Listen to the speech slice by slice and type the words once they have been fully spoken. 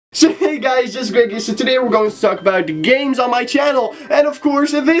So hey guys, just Greg here. So today we're going to talk about the games on my channel, and of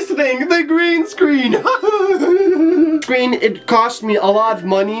course this thing, the green screen. It cost me a lot of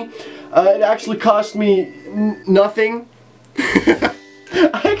money. It actually cost me nothing.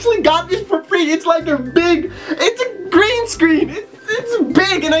 I actually got this for free. It's like it's a green screen. It's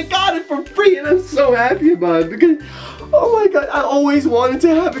big, and I got it for free, and I'm so happy about it because, oh my god, I always wanted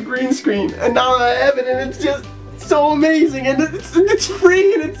to have a green screen, and now I have it, and it's just so amazing, and it's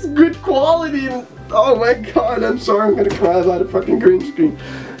free, and it's good quality, and oh my god, I'm sorry, I'm gonna cry about a fucking green screen.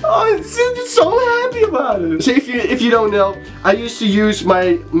 Oh, I'm so happy about it. So if you don't know, I used to use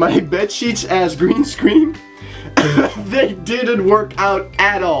my bed sheets as green screen. They didn't work out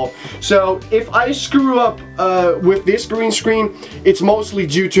at all. So if I screw up with this green screen, it's mostly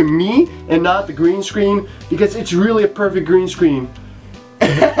due to me and not the green screen, because it's really a perfect green screen.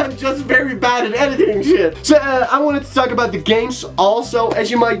 I'm just very bad at editing shit. So I wanted to talk about the games also.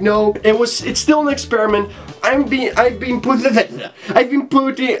 As you might know, it's still an experiment. I've been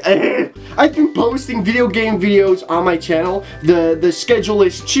posting video game videos on my channel. The schedule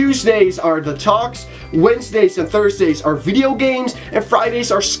is Tuesdays are the talks, Wednesdays and Thursdays are video games, and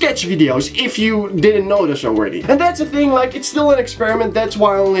Fridays are sketch videos, if you didn't notice already. And that's the thing, like, it's still an experiment. That's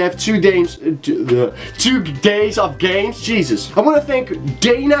why I only have 2 days of games. Jesus. I want to thank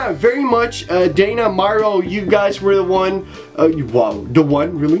Dana very much. Dana, Mario, you guys were the one. Wow, the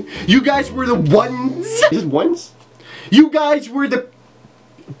one, really? You guys were the ones. Is it ones? You guys were the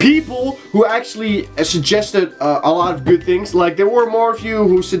people who actually suggested a lot of good things. Like, there were more of you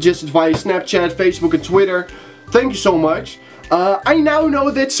who suggested via Snapchat, Facebook, and Twitter. Thank you so much. I now know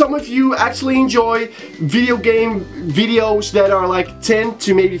that some of you actually enjoy video game videos that are like 10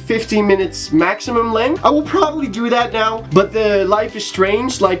 to maybe 15 minutes maximum length. I will probably do that now, but the Life is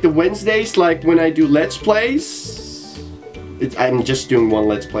Strange, like the Wednesdays, like when I do Let's Plays, I'm just doing one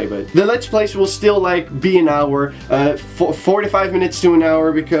Let's Play, but the Let's Plays will still like be an hour, 45 minutes to an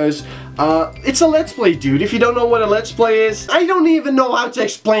hour, because it's a Let's Play, dude. If you don't know what a Let's Play is, I don't even know how to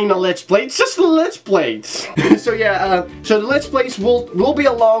explain a Let's Play. It's just a Let's Play. So yeah, so the Let's Plays will be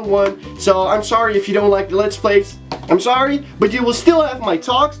a long one, so I'm sorry if you don't like the Let's Plays. I'm sorry, but you will still have my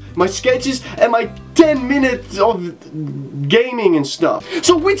talks, my sketches, and my 10 minutes of gaming and stuff.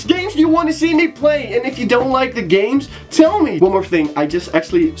 So which games do you want to see me play? And if you don't like the games, tell me. One more thing, I just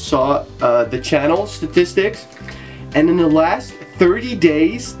actually saw the channel statistics, and in the last 30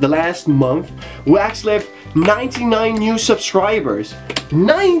 days, the last month, we actually have 99 new subscribers.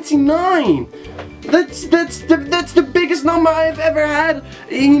 99! That's the biggest number I've ever had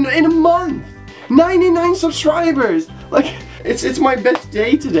in a month. 99 subscribers! Like, it's my best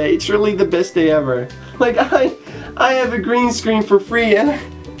day today. It's really the best day ever. Like, I have a green screen for free and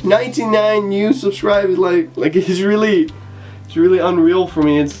 99 new subscribers. Like it's really unreal for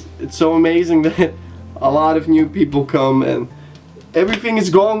me. It's so amazing that a lot of new people come and everything is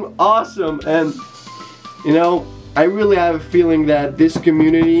going awesome. And you know, I really have a feeling that this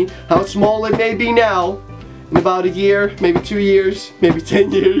community, how small it may be now, in about a year, maybe 2 years, maybe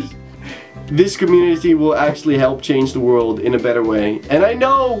 10 years, this community will actually help change the world in a better way. And I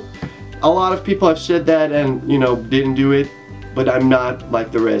know a lot of people have said that and, you know, didn't do it, but I'm not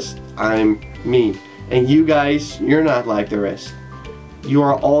like the rest. I'm me. And you guys, you're not like the rest. You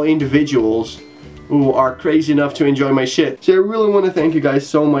are all individuals who are crazy enough to enjoy my shit. So I really want to thank you guys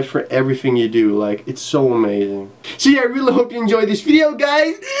so much for everything you do. Like, it's so amazing. So yeah, I really hope you enjoyed this video,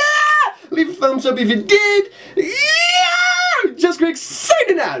 guys. Yeah! Leave a thumbs up if you did. Yeah! Just Greg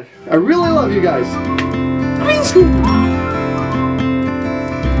signing out. I really love you guys. Greenscreen.